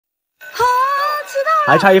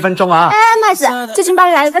还差1分钟啊！哎，麦子，最近班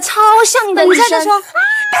里来了个超像你的女生。再说。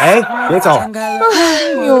哎，别走！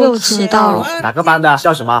又迟到了。哪个班的？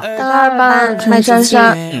叫什么？大2班，麦珊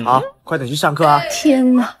珊。好，快点去上课啊！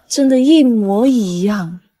天哪，真的一模一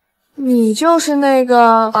样。你就是那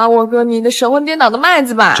个把我哥迷得神魂颠倒的麦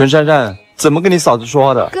子吧？陈珊珊，怎么跟你嫂子说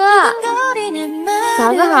话的？哥，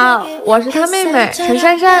嫂子好，我是她妹妹陈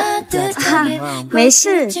珊珊。没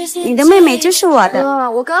事，你的妹妹就是我的。哥，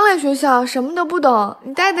我刚来学校，什么都不懂，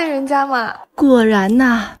你带带人家嘛。果然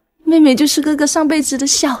呐，妹妹就是哥哥上辈子的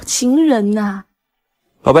小情人呐。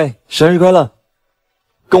宝贝，生日快乐！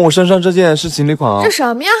跟我身上这件是情侣款啊。这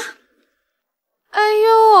什么呀？哎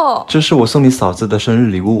呦，这是我送你嫂子的生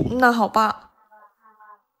日礼物。那好吧。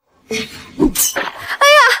哎呀，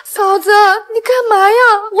嫂子，你干嘛呀？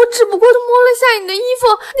我只不过是摸了一下你的衣服，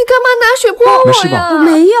你干嘛拿水泼我呀？我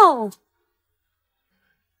没有。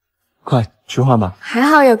快去换吧。还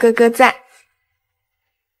好有哥哥在。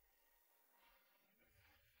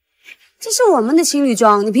这是我们的情侣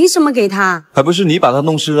装，你凭什么给他？还不是你把它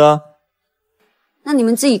弄湿了？那你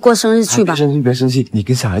们自己过生日去吧。别生气，别生气，你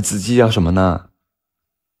跟小孩子计较什么呢？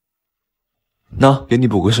那给你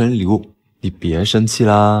补个生日礼物，你别生气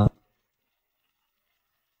啦。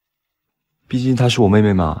毕竟她是我妹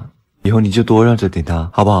妹嘛，以后你就多让着点她，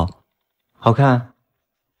好不好？好看。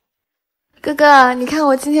哥哥，你看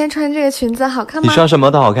我今天穿这个裙子好看吗？你穿什么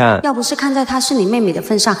都好看。要不是看在她是你妹妹的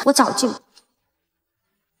份上，我早就……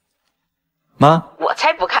妈，我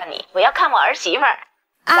才不看你，我要看我儿媳妇儿。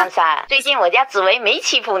珊珊，最近我家紫薇没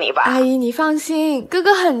欺负你吧？阿姨，你放心，哥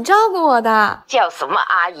哥很照顾我的。叫什么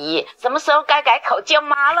阿姨？什么时候该改口叫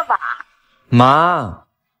妈了吧？妈，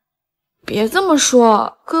别这么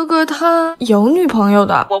说，哥哥他有女朋友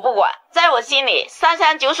的。我不管，在我心里，珊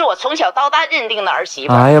珊就是我从小到大认定的儿媳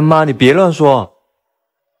妇。哎呀妈，你别乱说。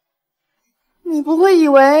你不会以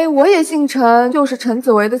为我也姓陈，就是陈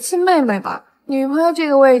紫薇的亲妹妹吧？女朋友这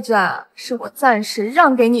个位置啊，是我暂时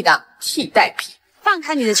让给你的替代品。放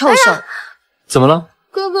开你的臭手！怎么了？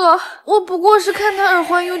哥哥，我不过是看他耳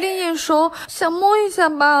环有点眼熟，想摸一下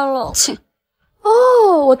罢了。切！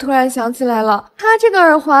哦，我突然想起来了，他这个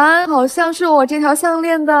耳环好像是我这条项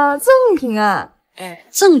链的赠品啊。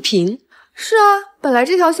赠品？是啊，本来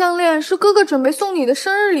这条项链是哥哥准备送你的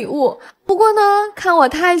生日礼物，不过呢，看我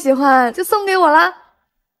太喜欢，就送给我啦。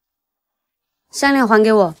项链还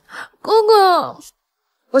给我，哥哥。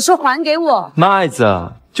我说还给我。麦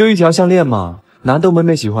子，就一条项链嘛。难得妹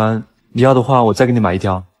妹喜欢，你要的话我再给你买一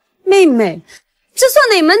条。妹妹，这算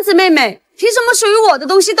哪门子妹妹？凭什么属于我的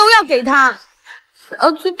东西都要给她？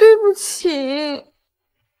嫂子，对不起。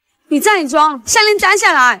你再装，项链摘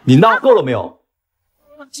下来。你闹够了没有？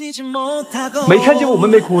没看见我妹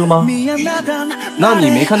妹哭了吗？那你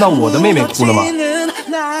没看到我的妹妹哭了吗？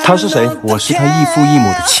她是谁？我是她异父异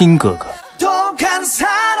母的亲哥哥。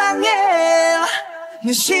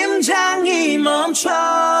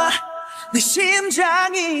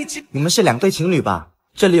你们是2对情侣吧？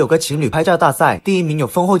这里有个情侣拍照大赛，第1名有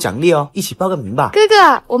丰厚奖励哦，一起报个名吧。哥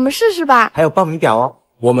哥，我们试试吧。还有报名表哦。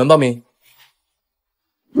我们报名。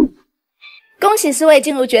恭喜4位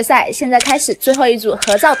进入决赛，现在开始最后一组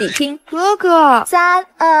合照比拼。哥哥，3、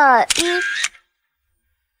2、1。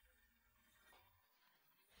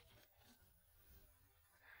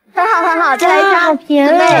很好，再来一张。准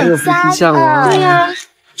备3、2。对呀。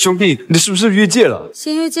兄弟，你是不是越界了？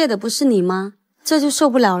先越界的不是你吗？这就受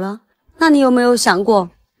不了了。那你有没有想过，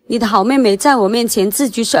你的好妹妹在我面前自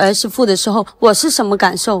居是儿媳妇的时候，我是什么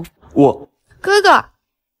感受？哥哥，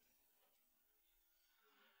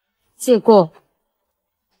借过。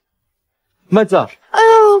麦子，哎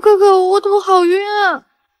呦，哥哥，我头好晕啊！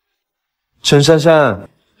陈珊珊，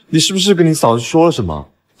你是不是跟你嫂子说了什么？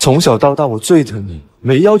从小到大我最疼你，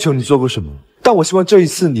没要求你做过什么，但我希望这一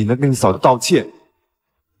次你能跟你嫂子道歉。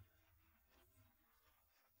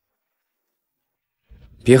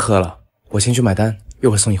别喝了，我先去买单，一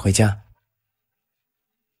会儿送你回家。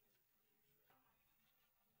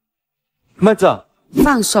麦子，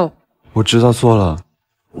放手！我知道错了，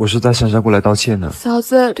我是带珊珊过来道歉的。嫂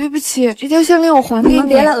子，对不起，这条项链我还给你。你们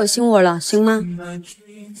别来恶心我了，行吗？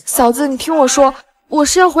嫂子，你听我说，我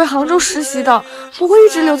是要回杭州实习的，不会一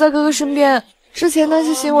直留在哥哥身边。之前那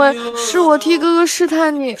些行为是我替哥哥试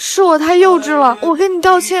探你，是我太幼稚了，我跟你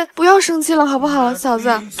道歉，不要生气了，好不好，嫂子？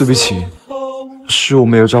对不起，是我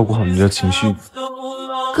没有照顾好你的情绪。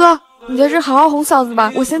哥，你在这好好哄嫂子吧，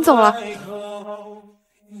我先走了。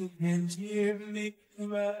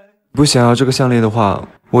不想要这个项链的话，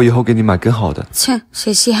我以后给你买更好的。切，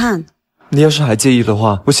谁稀罕？你要是还介意的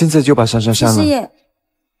话，我现在就把珊珊删了。谢谢。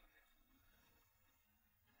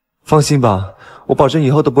放心吧，我保证以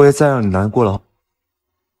后都不会再让你难过了。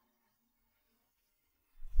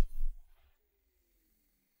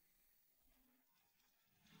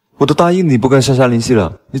我都答应你不跟珊珊联系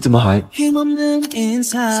了，你怎么还……行，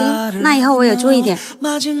那以后我也注意点。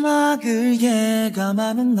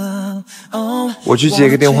我去接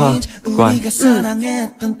个电话，乖。妹子，我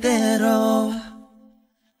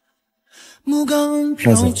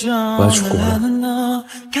要出国了。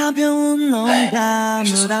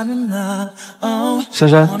珊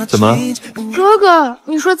珊，怎么了？哥哥，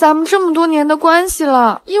你说咱们这么多年的关系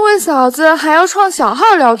了，因为嫂子还要创小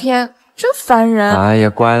号聊天，真烦人。哎呀，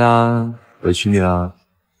乖啦，委屈你了。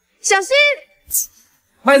小心，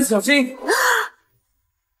妹子小心！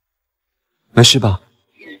没事吧？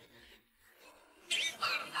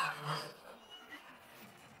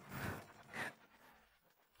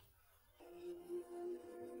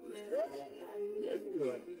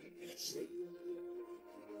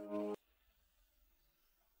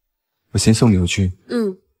我先送你回去。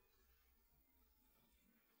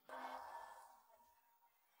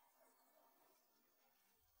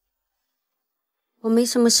我没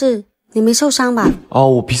什么事，你没受伤吧？哦，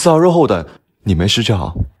我皮糙肉厚的，你没事就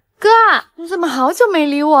好。哥，你怎么好久没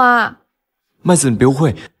理我啊？麦子，你别误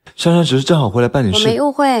会，珊珊只是正好回来办点事。我没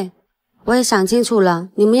误会，我也想清楚了，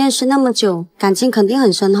你们认识那么久，感情肯定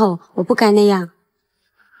很深厚，我不该那样。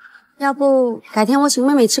要不改天我请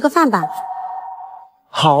妹妹吃个饭吧？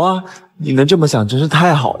好啊，你能这么想真是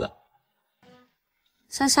太好了。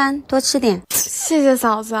珊珊，多吃点。谢谢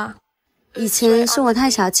嫂子。以前是我太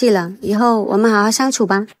小气了，以后我们好好相处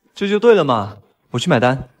吧。这就对了嘛，我去买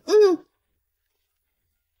单。啊！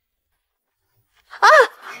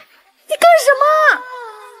你干什么？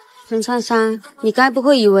陈珊珊，你该不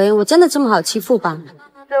会以为我真的这么好欺负吧？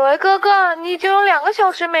紫薇哥哥，你已经有2个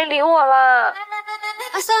小时没理我了。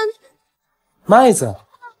阿三，妹子，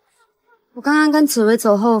我刚刚跟紫薇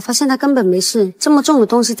走后，发现她根本没事，这么重的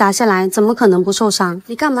东西砸下来，怎么可能不受伤？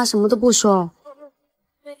你干嘛什么都不说？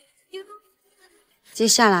接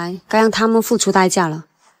下来该让他们付出代价了。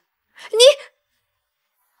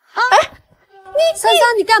珊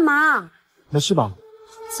珊，你干嘛？没事吧？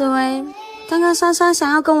紫薇，刚刚珊珊想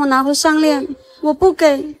要跟我拿回项链，我不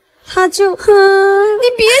给，她就……你别听她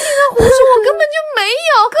胡说，我根本就没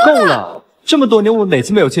有。够了，这么多年我哪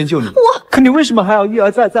次没有迁就你？可你为什么还要一而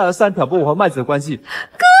再再而三挑拨我和麦子的关系？哥哥，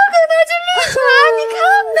他是绿茶，你看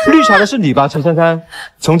他。绿茶的是你吧，陈珊珊？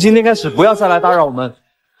从今天开始不要再来打扰我们。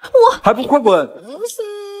还不快滚！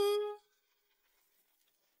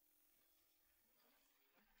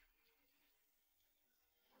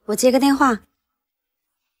我接个电话。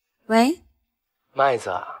喂，麦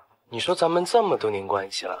子，你说咱们这么多年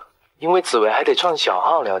关系了，因为紫薇还得创小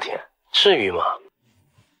号聊天，至于吗？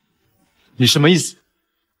你什么意思？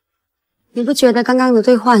你不觉得刚刚的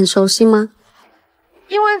对话很熟悉吗？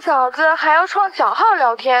因为嫂子还要创小号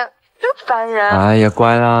聊天，真烦人。哎呀，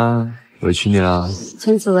乖啦，委屈你了。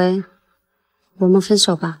陈紫薇，我们分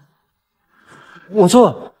手吧。我错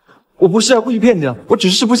了，我不是要故意骗你的，我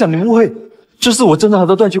只是不想你误会。这次我真的和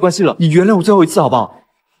他断绝关系了，你原谅我最后一次好不好？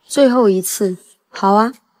最后一次，好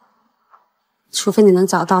啊。除非你能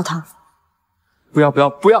找到他。不要！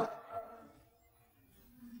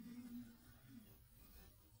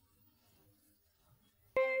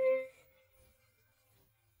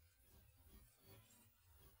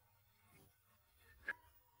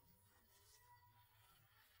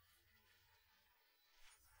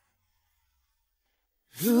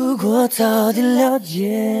如果早点了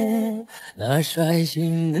解那率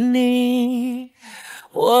性的你，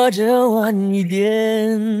或者晚一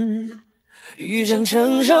点遇上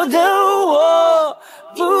成熟的我，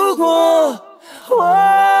不过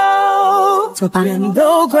走吧，全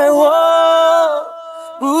都怪我，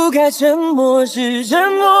不该沉默是沉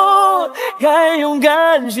默，该勇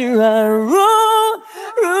敢去软弱，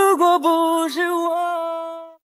如果不是我